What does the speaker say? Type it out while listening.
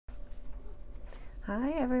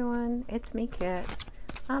Hi everyone, it's me, Kit.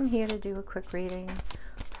 I'm here to do a quick reading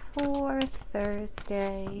for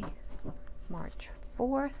Thursday, March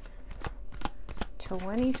 4th,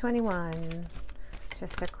 2021.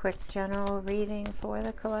 Just a quick general reading for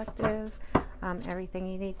the collective. Everything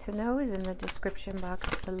you need to know is in the description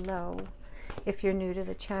box below. If you're new to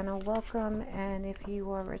the channel, welcome, and if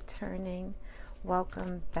you are returning,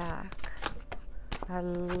 welcome back. I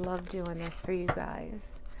love doing this for you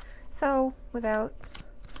guys. So, without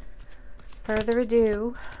further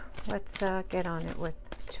ado, let's get on it with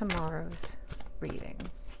tomorrow's reading.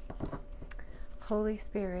 Holy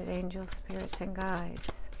Spirit, angels, spirits, and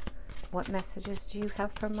guides, what messages do you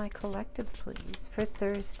have from my collective, please, for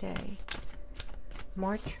Thursday,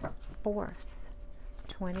 March 4th,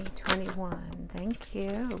 2021? Thank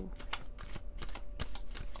you.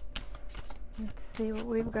 Let's see what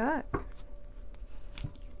we've got.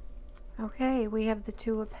 Okay, we have the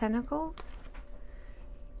Two of Pentacles,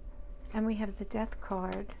 and we have the Death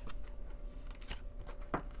card.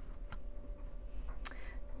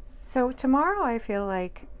 So tomorrow I feel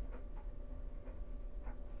like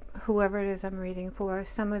whoever it is I'm reading for,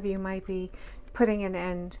 some of you might be putting an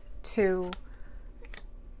end to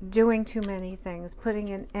doing too many things,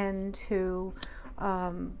 putting an end to,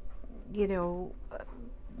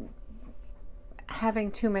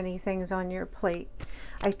 having too many things on your plate.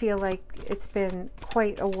 I feel like it's been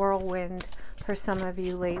quite a whirlwind for some of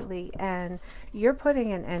you lately, and you're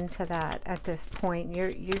putting an end to that at this point.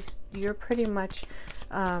 You're pretty much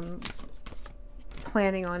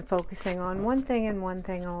planning on focusing on one thing and one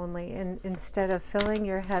thing only, and instead of filling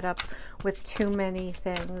your head up with too many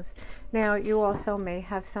things. Now, you also may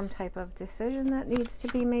have some type of decision that needs to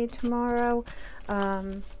be made tomorrow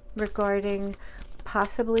regarding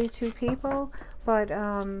possibly two people, but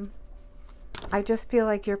I just feel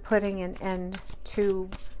like you're putting an end to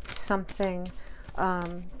something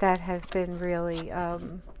that has been really, a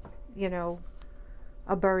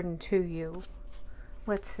burden to you.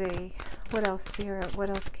 Let's see. What else, Spirit? What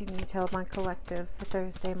else can you tell my collective for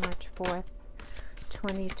Thursday, March 4th,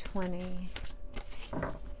 2020?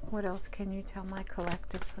 What else can you tell my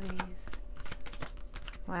collective, please?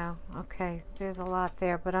 Wow, okay. There's a lot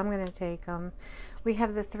there, but I'm going to take them. We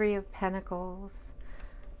have the Three of Pentacles.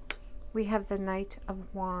 We have the Knight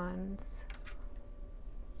of Wands.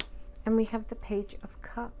 And we have the Page of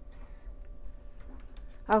Cups.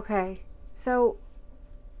 Okay, so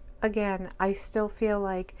again, I still feel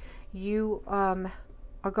like you are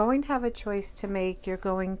going to have a choice to make. You're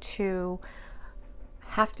going to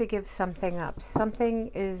have to give something up.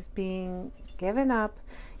 Something is being given up.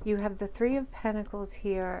 You have the Three of Pentacles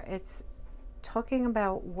here. It's talking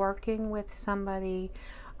about working with somebody,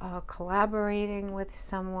 collaborating with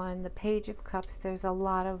someone. The Page of Cups, there's a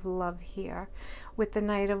lot of love here. With the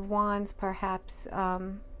Knight of Wands, perhaps,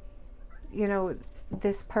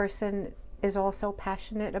 this person is also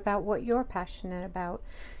passionate about what you're passionate about.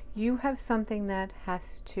 You have something that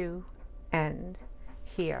has to end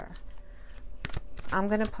here. I'm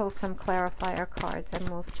going to pull some clarifier cards and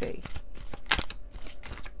we'll see.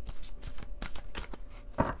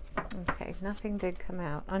 Okay, nothing did come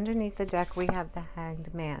out. Underneath the deck, we have the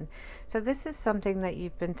Hanged Man. So this is something that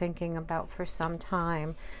you've been thinking about for some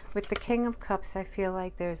time. With the King of Cups, I feel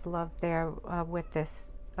like there's love there with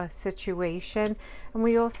this situation. And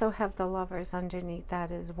we also have the Lovers underneath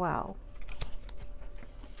that as well.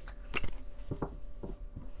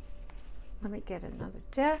 Let me get another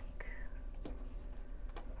deck.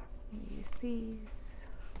 Use these.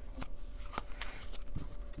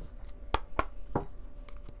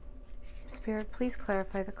 Spirit, please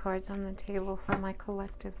clarify the cards on the table for my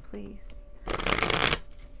collective, please.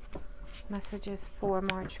 Messages for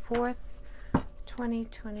March 4th,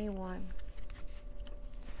 2021.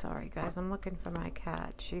 Sorry, guys, I'm looking for my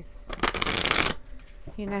cat. She's...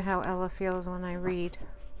 You know how Ella feels when I read.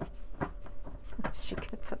 She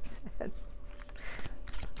gets upset.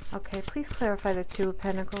 Okay, please clarify the Two of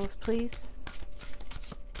Pentacles, please.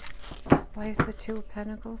 Why is the Two of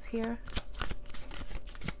Pentacles here?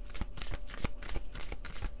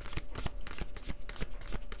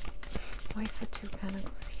 Why is the Two of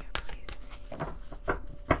Pentacles here, please?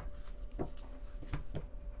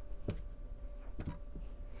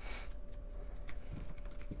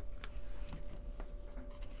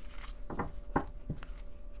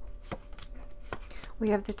 We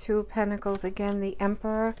have the Two of Pentacles, again, the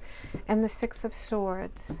Emperor, and the Six of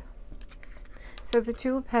Swords. So the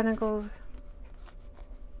Two of Pentacles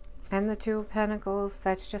and the Two of Pentacles,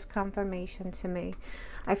 that's just confirmation to me.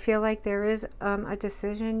 I feel like there is a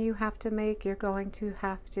decision you have to make. You're going to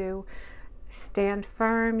have to stand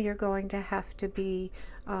firm. You're going to have to be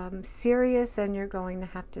serious, and you're going to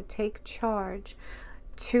have to take charge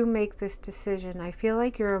to make this decision. I feel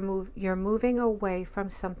like you're moving away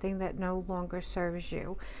from something that no longer serves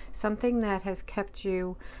you, something that has kept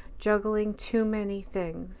you juggling too many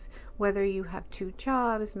things. Whether you have 2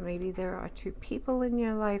 jobs, maybe there are 2 people in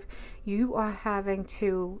your life, you are having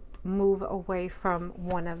to move away from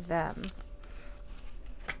one of them.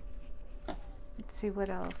 Let's see what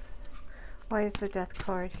else. Why is the Death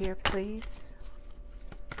card here, please,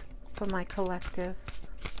 for my collective?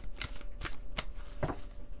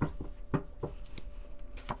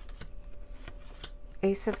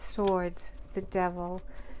 Ace of Swords, the Devil,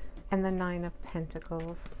 and the 9 of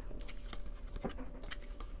Pentacles.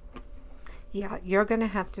 Yeah, you're going to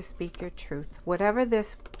have to speak your truth. Whatever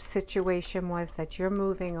this situation was that you're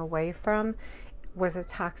moving away from was a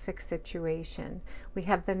toxic situation. We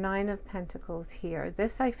have the 9 of Pentacles here.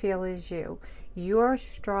 This, I feel, is you. You're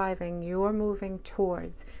striving, you're moving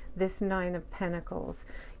towards this 9 of Pentacles.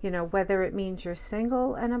 You know, whether it means you're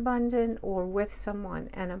single and abundant or with someone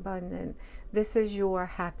and abundant, this is your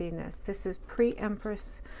happiness. This is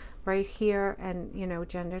pre-Empress right here, and you know,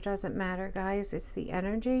 gender doesn't matter, guys. It's the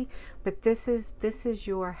energy, but this is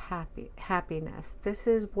your happiness. This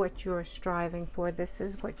is what you're striving for. This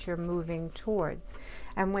is what you're moving towards.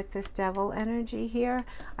 And with this Devil energy here,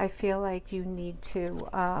 I feel like you need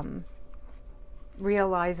to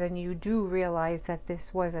realize, and you do realize, that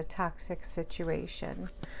this was a toxic situation.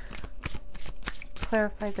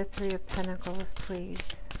 Clarify the 3 of Pentacles,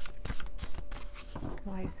 please.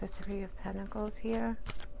 Why is the 3 of Pentacles here?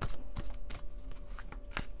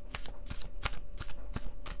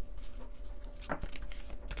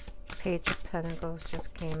 Page of Pentacles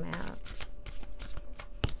just came out.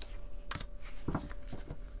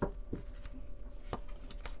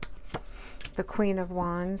 The Queen of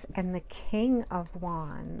Wands and the King of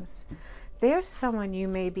Wands. There's someone you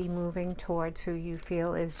may be moving towards who you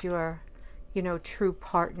feel is your, you know, true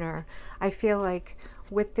partner. I feel like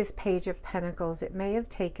with this Page of Pentacles, it may have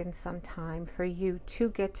taken some time for you to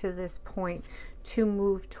get to this point, to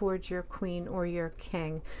move towards your queen or your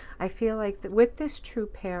king. I feel like that with this true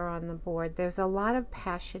pair on the board, there's a lot of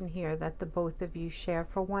passion here that the both of you share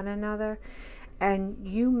for one another. And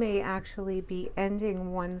you may actually be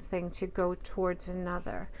ending one thing to go towards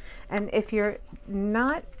another. And if you're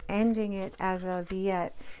not ending it as of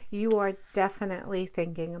yet, you are definitely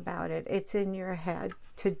thinking about it. It's in your head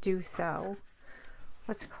to do so.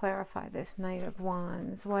 Let's clarify this Knight of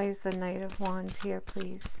Wands. Why is the Knight of Wands here,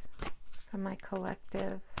 please, for my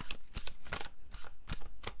collective?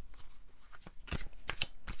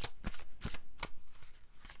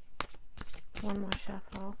 One more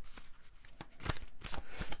shuffle.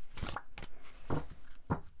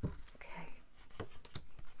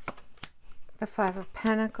 The 5 of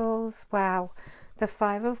Pentacles. Wow. The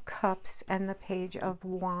 5 of Cups and the Page of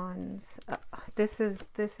Wands. There's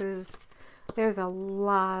a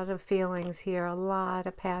lot of feelings here, a lot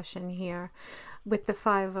of passion here. With the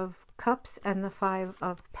 5 of Cups and the 5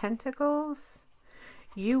 of Pentacles,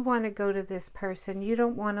 you want to go to this person. You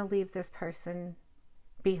don't want to leave this person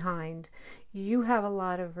behind. You have a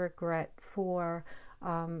lot of regret for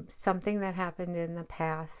something that happened in the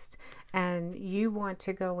past, and you want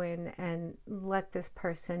to go in and let this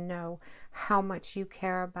person know how much you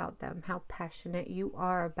care about them, how passionate you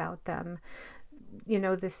are about them. You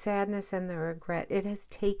know, the sadness and the regret, it has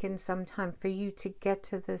taken some time for you to get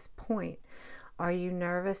to this point. Are you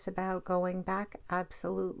nervous about going back?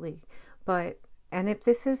 Absolutely. And if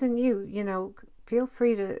this isn't you, you know, feel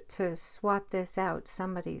free to swap this out.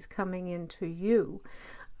 Somebody's coming into you.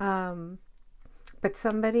 But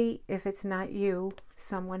somebody, if it's not you,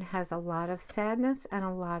 someone has a lot of sadness and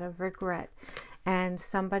a lot of regret. And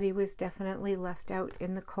somebody was definitely left out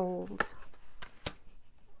in the cold.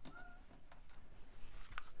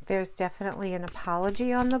 There's definitely an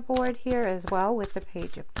apology on the board here as well with the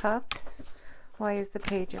Page of Cups. Why is the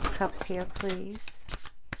Page of Cups here, please?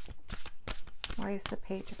 Why is the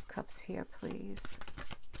Page of Cups here, please?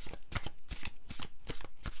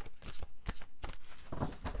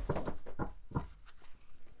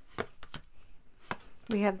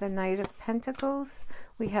 We have the Knight of Pentacles,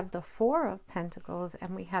 we have the 4 of Pentacles,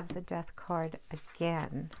 and we have the Death card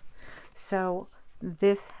again. So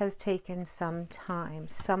this has taken some time.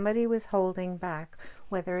 Somebody was holding back,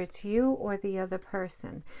 whether it's you or the other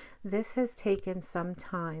person. This has taken some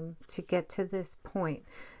time to get to this point.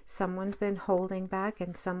 Someone's been holding back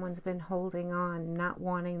and someone's been holding on, not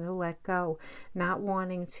wanting to let go, not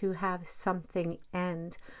wanting to have something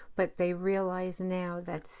end, but they realize now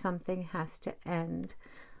that something has to end.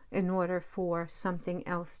 in order for something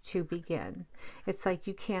else to begin. It's like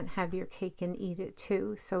you can't have your cake and eat it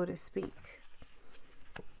too, so to speak.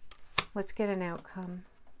 Let's get an outcome.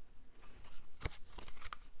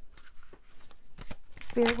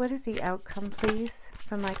 Spirit, what is the outcome, please,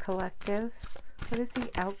 for my collective? What is the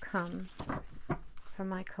outcome for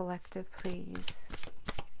my collective, please?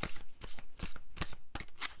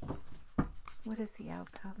 What is the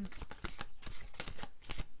outcome?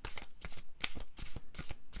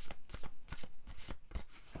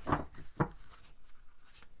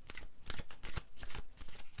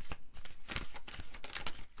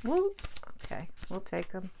 Woo! Okay, we'll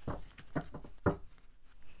take them.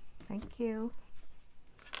 Thank you.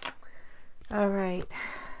 All right,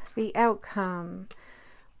 the outcome.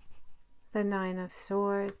 The Nine of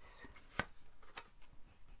Swords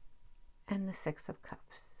and the Six of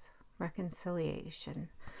Cups. Reconciliation.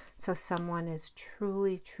 So someone is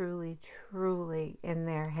truly, truly, truly in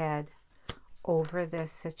their head over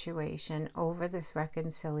this situation, over this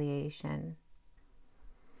reconciliation.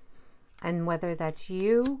 And whether that's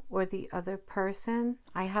you or the other person,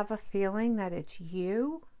 I have a feeling that it's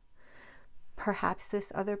you. Perhaps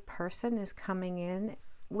this other person is coming in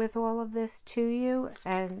with all of this to you,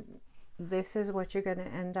 and this is what you're going to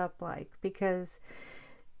end up like, because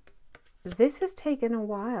this has taken a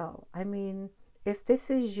while. I mean, if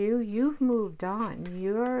this is you, you've moved on.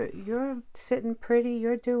 You're sitting pretty,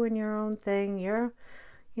 you're doing your own thing, you're,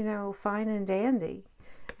 you know, fine and dandy.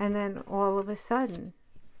 And then all of a sudden,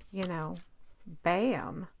 you know,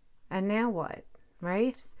 bam, and now what,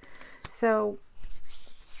 right? So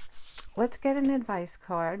let's get an advice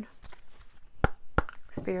card.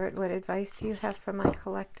 Spirit, what advice do you have for my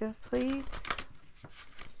collective, please?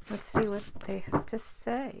 Let's see what they have to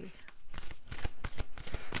say.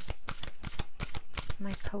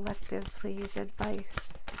 My collective, please,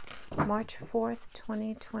 advice. March 4th,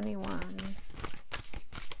 2021.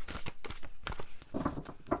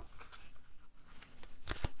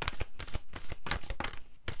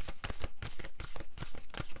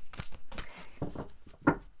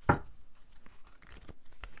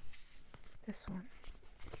 This one.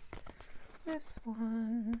 This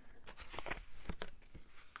one.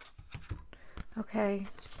 Okay,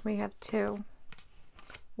 we have two.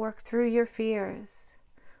 Work through your fears.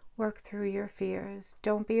 Work through your fears.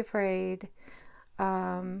 Don't be afraid.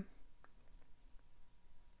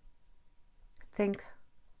 Think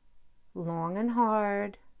long and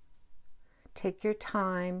hard. Take your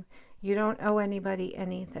time. You don't owe anybody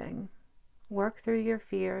anything. Work through your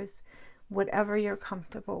fears, whatever you're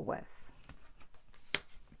comfortable with.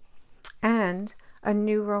 And a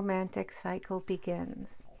new romantic cycle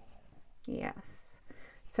begins. Yes.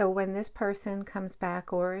 So when this person comes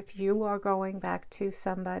back, or if you are going back to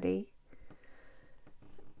somebody,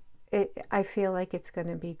 I feel like it's going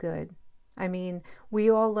to be good. I mean, we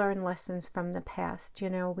all learn lessons from the past, you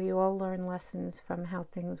know, we all learn lessons from how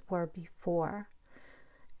things were before.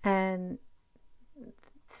 And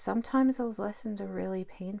sometimes those lessons are really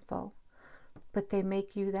painful, but they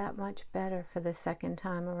make you that much better for the second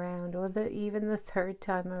time around, or even the third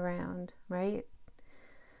time around, right?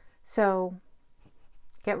 So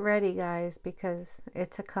get ready, guys, because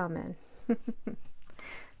it's a coming.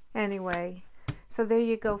 Anyway, so there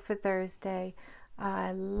you go for Thursday.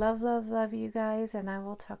 I love, love, love you guys, and I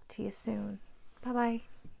will talk to you soon. Bye-bye.